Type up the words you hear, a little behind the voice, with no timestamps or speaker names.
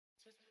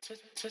Okay,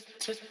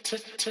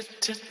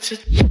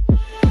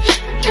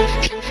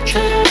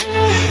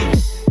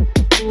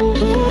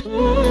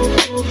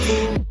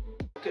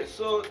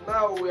 so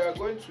now we are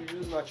going to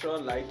use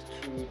natural light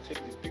to take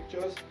the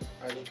pictures,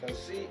 and you can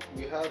see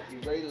we have a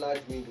very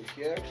large window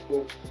here.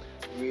 So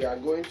we are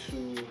going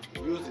to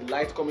use the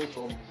light coming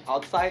from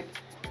outside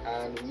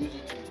and use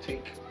it to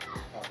take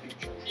our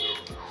picture.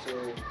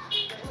 So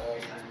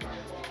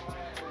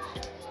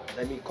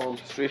let me come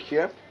straight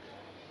here.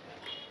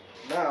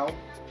 Now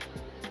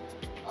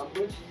I'm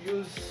going to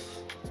use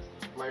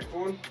my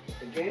phone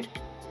again,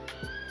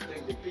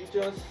 take the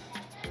pictures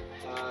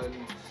and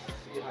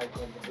see how it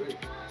comes.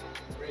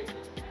 Break.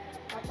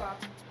 Papa.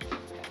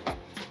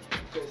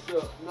 Okay,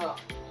 so now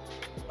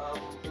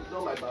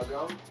ignore my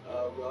background.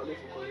 We're only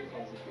focusing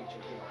on the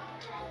picture here.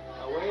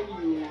 And when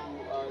you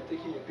are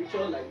taking a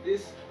picture like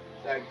this,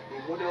 like the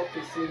model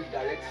facing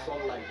direct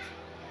sunlight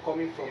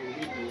coming from the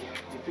window,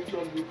 the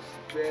picture looks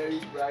very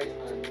bright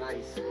and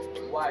nice.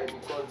 Why?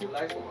 Because the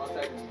light from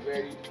outside is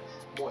very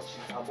much,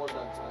 it's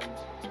abundant and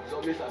it's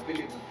always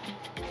available.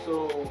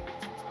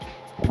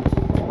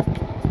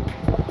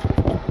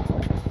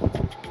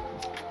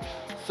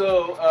 So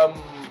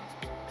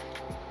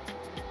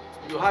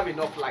you have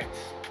enough light.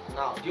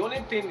 Now the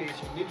only thing is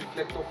you need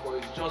reflector for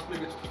is just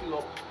maybe to fill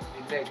up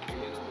the neck a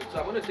little bit. So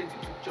I'm going to take the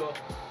picture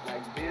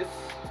like this,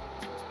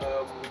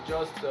 with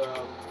just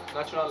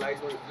natural light,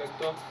 no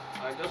reflector,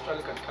 and just try to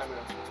look at the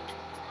camera.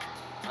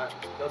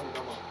 That'll be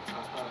normal.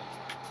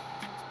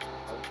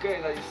 Okay,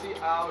 now you see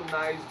how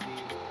nice the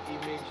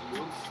image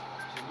looks.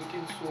 It's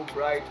looking so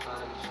bright,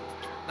 and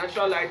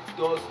natural light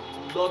does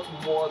a lot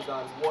more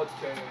than what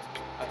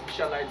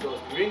artificial light does.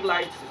 The ring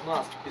light is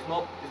not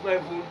even,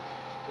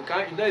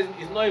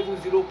 it's not even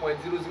 0.001%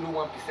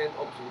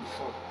 up to the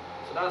sun.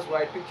 So that's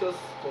why pictures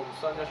from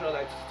sun natural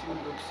light still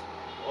looks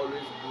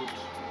always good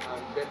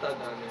and better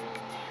than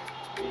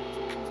the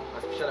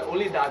artificial light.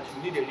 Only that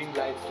you need a ring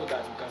light so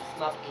that you can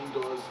snap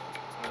indoors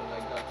and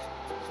like that.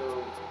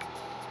 So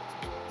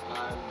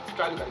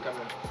try to look at the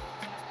camera.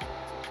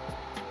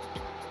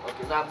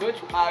 Okay, now I'm going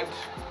to add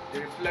the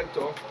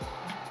reflector,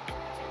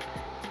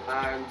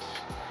 and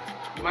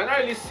you might not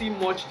really see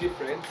much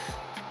difference,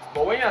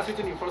 but when you are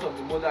sitting in front of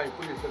the model and you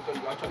put the reflector,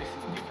 you actually see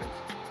the difference.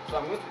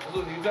 So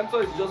so the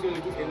reflector is just going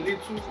to do a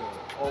little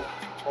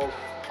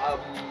of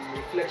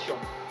reflection.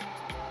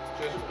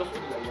 So it's just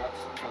only like that.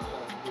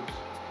 Good.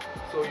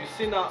 So you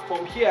see now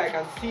from here I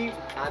can see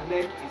her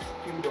neck is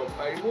filled up. If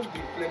I remove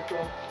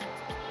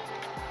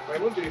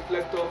the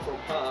reflector from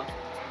her,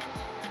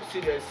 you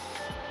see there's,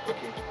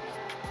 okay,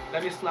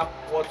 let me snap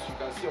what you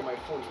can see on my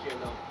phone here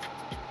now.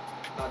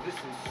 Now this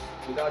is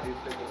without the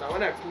reflector. Now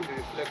when I put the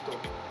reflector,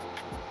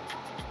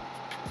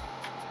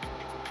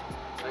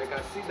 I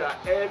can see that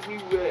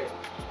everywhere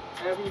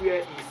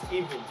is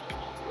even.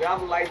 We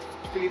have light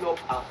filling up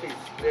our face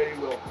very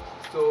well.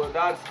 So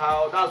that's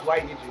why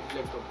you need the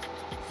reflector.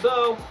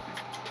 So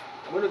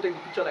I'm going to take the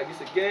picture like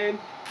this again,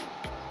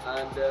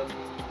 and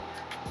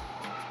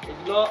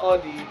ignore all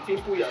the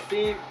people you are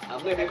seeing.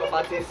 I'm not a makeup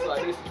artist, so I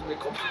don't see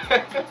makeup.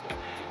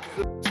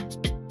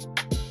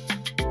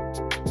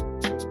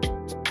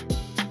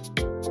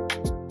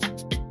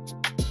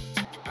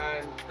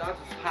 And that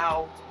is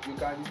how you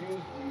can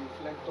use the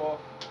reflector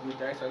with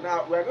direction.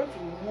 Now we are going to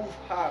move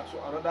her to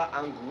another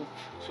angle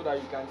so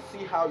that you can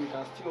see how you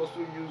can still also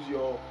use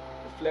your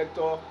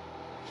reflector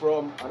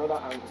from another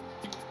angle.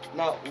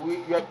 Now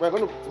we're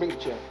going to bring the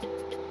chair,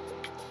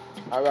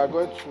 and we are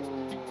going to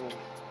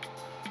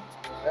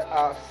let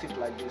her sit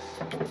like this.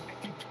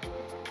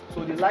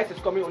 So the light is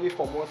coming only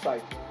from one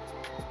side.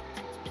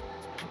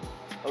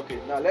 Okay,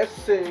 now let's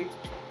say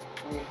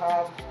we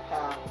have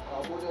our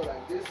model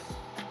like this,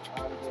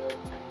 and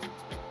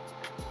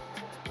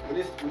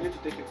we need to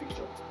take a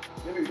picture.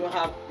 Maybe we don't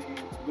have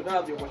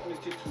the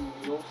opportunity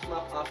to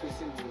snap her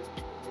facing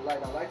the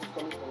light. The light is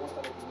coming from one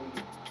side of the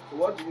window. So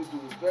what do?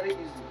 It's very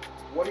easy.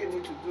 What you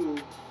need to do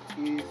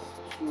is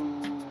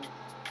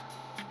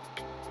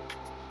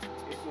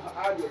to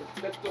add your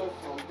reflector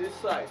from this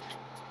side,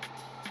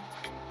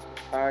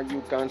 and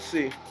you can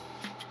see.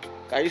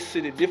 Can you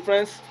see the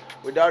difference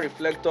without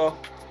reflector?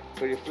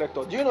 With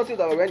reflector, do you notice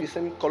that we're wearing the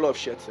same color of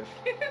shirt?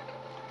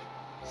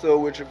 So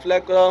with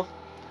reflector,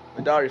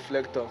 without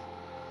reflector,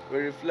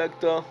 with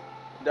reflector,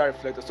 without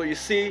reflector. So you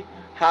see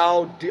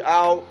how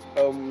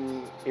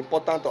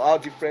important or how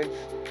different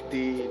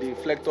the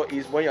reflector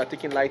is when you are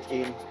taking light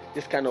in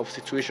this kind of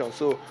situation.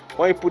 So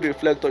when you put the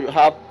reflector, you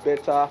have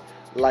better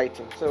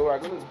lighting. So we're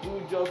going to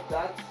do just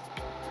that.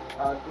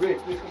 Great,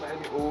 please come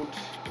and hold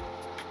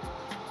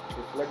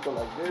reflector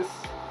like this.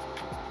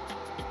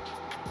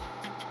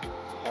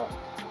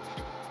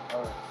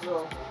 Alright,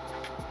 so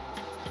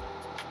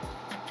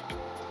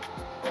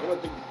I'm going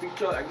to take the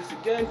picture like this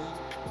again,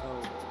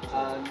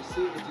 and you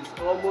see it is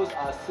almost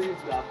as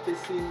if we are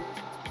facing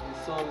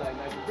the sunlight.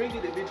 Now if you bring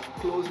it a bit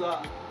closer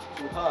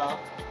to her,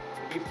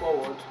 a bit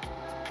forward,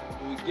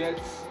 you will get.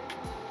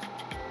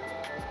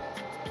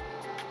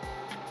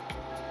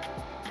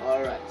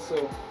 Alright,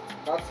 so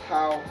that's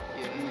how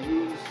you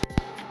use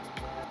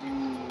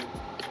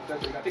the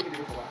reflector, you can take it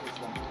away from our face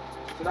now.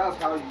 So that's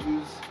how you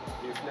use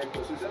the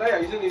reflector. So either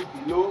you're using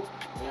it below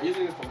or you're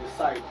using it from the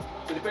side.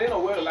 So depending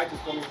on where the light is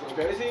coming from,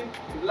 if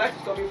the light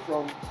is coming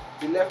from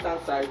the left hand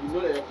side, you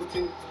know that you're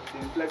putting the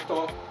reflector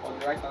on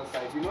the right hand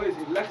side. You know if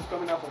the light is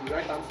coming out from the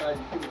right hand side,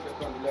 you put the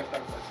reflector on the left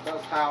hand side. So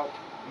that's how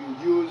you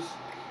use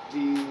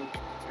the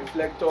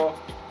reflector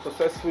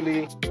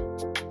successfully.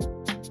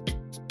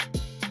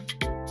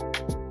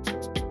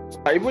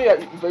 Even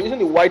if you're using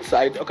the white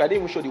side, okay, I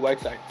didn't even show the white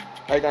side.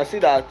 You can see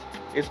that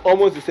it's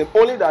almost the same,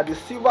 only that the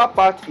silver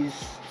part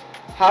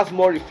has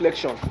more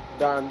reflection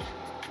than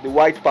the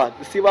white part.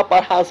 The silver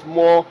part has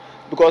more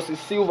because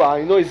it's silver,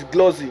 you know, it's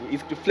glossy.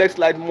 It reflects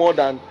light more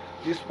than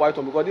this white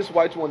one, because this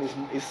white one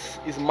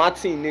is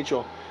matte in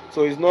nature.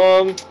 So it's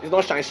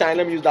not shine.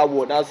 Let me use that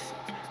word. That's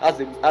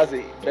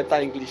a better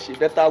English, a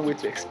better way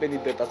to explain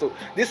it better. So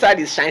this side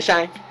is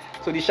shine.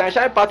 So the shine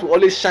part will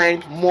always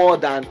shine more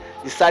than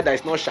the side that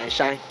is not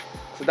shine.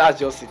 So that's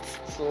just it.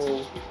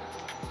 So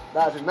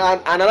that's it. Now,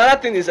 and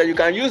another thing is that you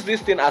can use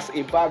this thing as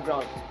a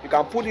background. You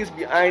can put this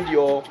behind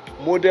your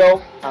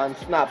model and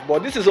snap.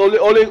 But this is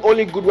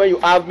only good when you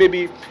have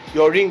maybe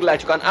your ring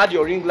light. You can add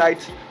your ring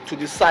light to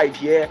the side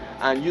here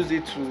and use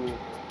it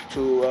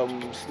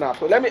to snap.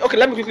 So let me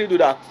quickly do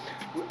that.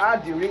 We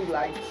add the ring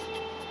light.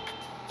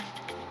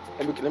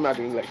 Let me add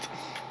the ring light.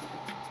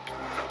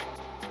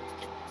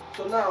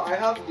 So now I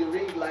have the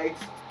ring light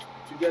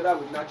together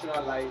with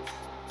natural light,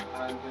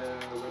 and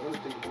we're going to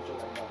take a picture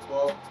like that.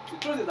 But the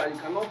truth is that you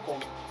cannot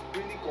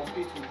really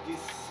compete with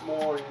this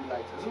small ring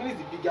light. As soon as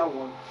the bigger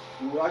one,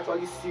 you will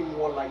actually see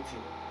more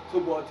lighting. So,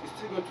 but it's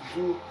still going to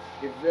do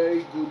a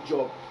very good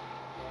job.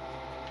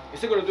 It's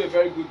still going to do a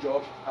very good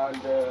job,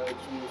 and to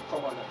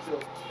come on that. So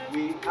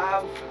we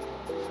have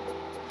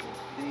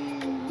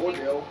the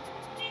model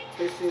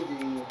facing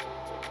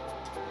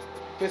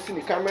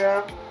the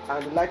camera,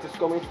 and the light is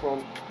coming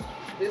from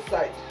this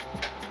side.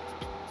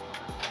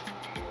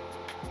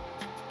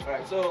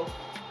 Alright, so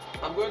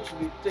I'm going to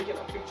be taking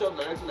a picture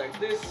directly like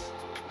this,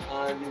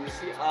 and you will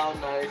see how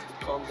nice it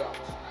comes out.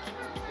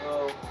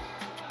 So,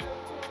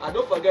 and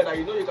don't forget that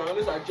you can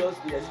always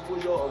adjust the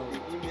exposure of the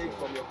image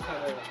from your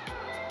camera.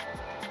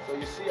 So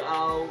you see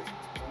how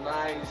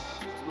nice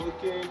it's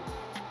looking.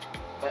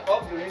 I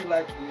off the ring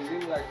light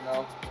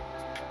now.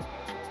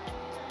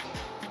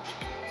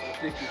 I'll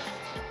take it.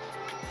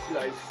 See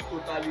that it's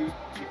totally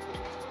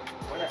different.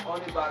 When I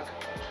on it back,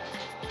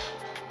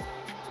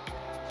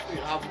 you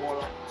have more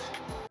light.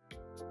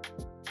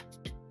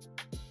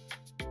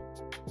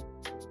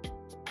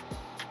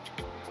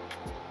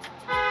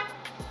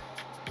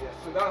 Yes,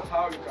 so that's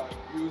how you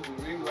can use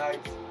the ring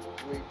light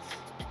with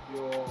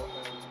your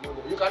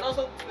model. You can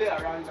also play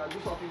around and do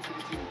something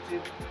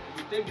creative.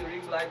 You take the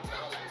ring light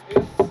down like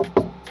this.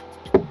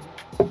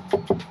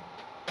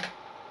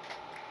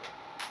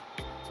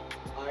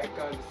 I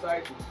can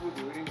decide to put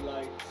the ring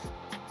light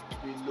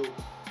below.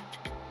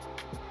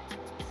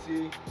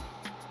 See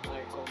how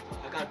it comes out.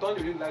 I can turn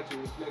the ring light to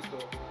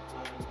reflector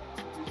and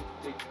use it to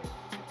take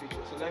the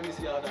picture. So let me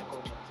see how that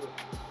comes out. So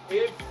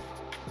if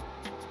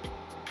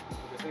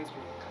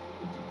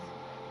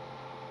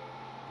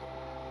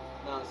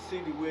now see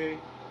the way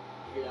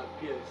it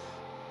appears.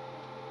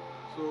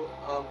 So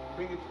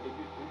bring it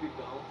a bit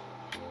down.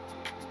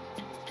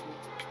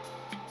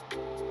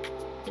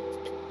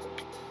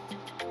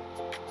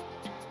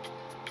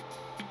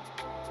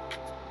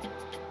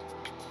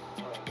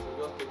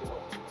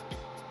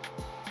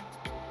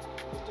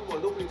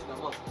 Don't put it in the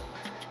mouth.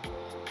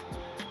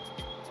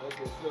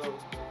 Okay, so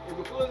if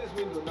we close this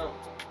window now,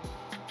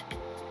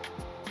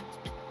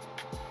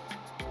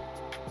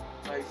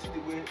 I see the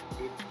way it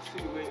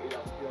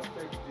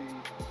affects the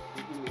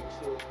image.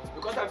 So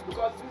because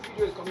this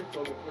video is coming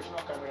from a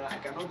professional camera, I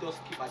cannot just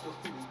keep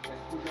adjusting the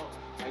exposure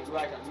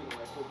like I can do on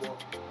my phone. But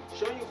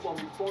showing you from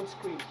the phone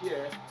screen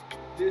here,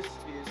 this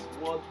is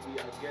what we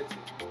are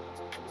getting on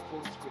the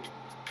phone screen.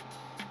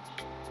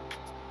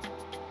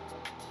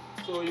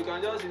 So you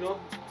can just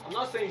I'm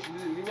not saying you should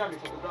do it. I'm a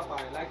photographer,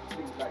 I like to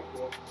things like,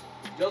 but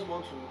if you just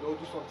want to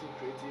do something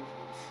creative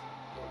with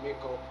your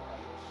makeup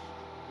and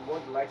you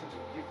want the lighting to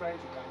be different,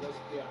 you can just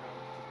play around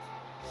with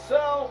it.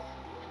 So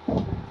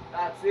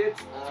that's it,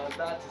 and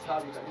that is how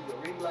you can use your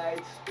ring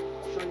lights.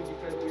 I'll show you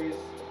different ways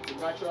with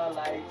natural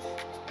lights,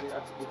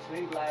 with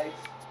ring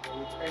lights,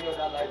 with any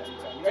other light that you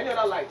can use. Any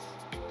other lights,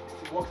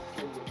 it works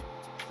the same way.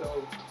 So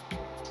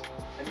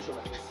let me show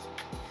my face.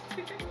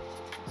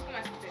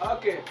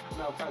 Okay,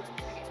 now fine.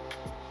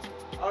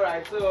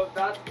 Alright, so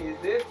that is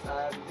it,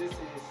 and this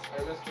is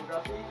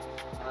photography,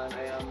 and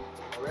I am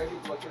already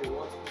blocking the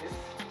workspace.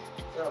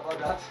 Sorry about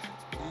that.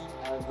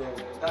 And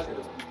that's it.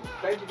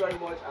 Thank you very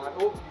much, and I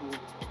hope you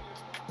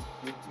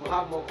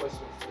have more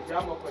questions. If you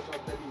have more questions,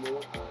 let me know,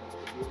 and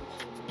I'll be able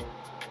to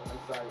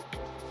answer your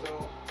questions. So,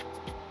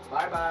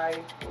 bye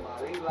bye from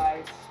our ring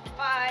lights.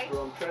 Bye.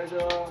 From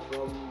Treasure,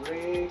 from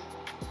Ray.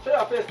 Show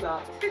your face now.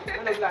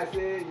 When I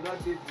say you not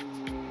did the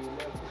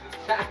left,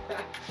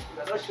 you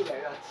cannot show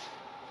like that.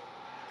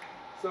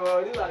 So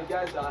these are the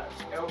guys that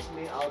helped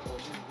me out on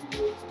this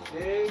video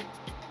today,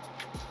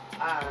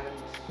 and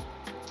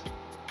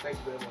Thank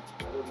you very much.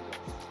 I love you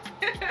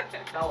guys.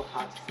 That was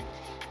hard to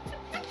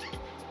say.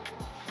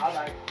 Bye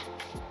bye.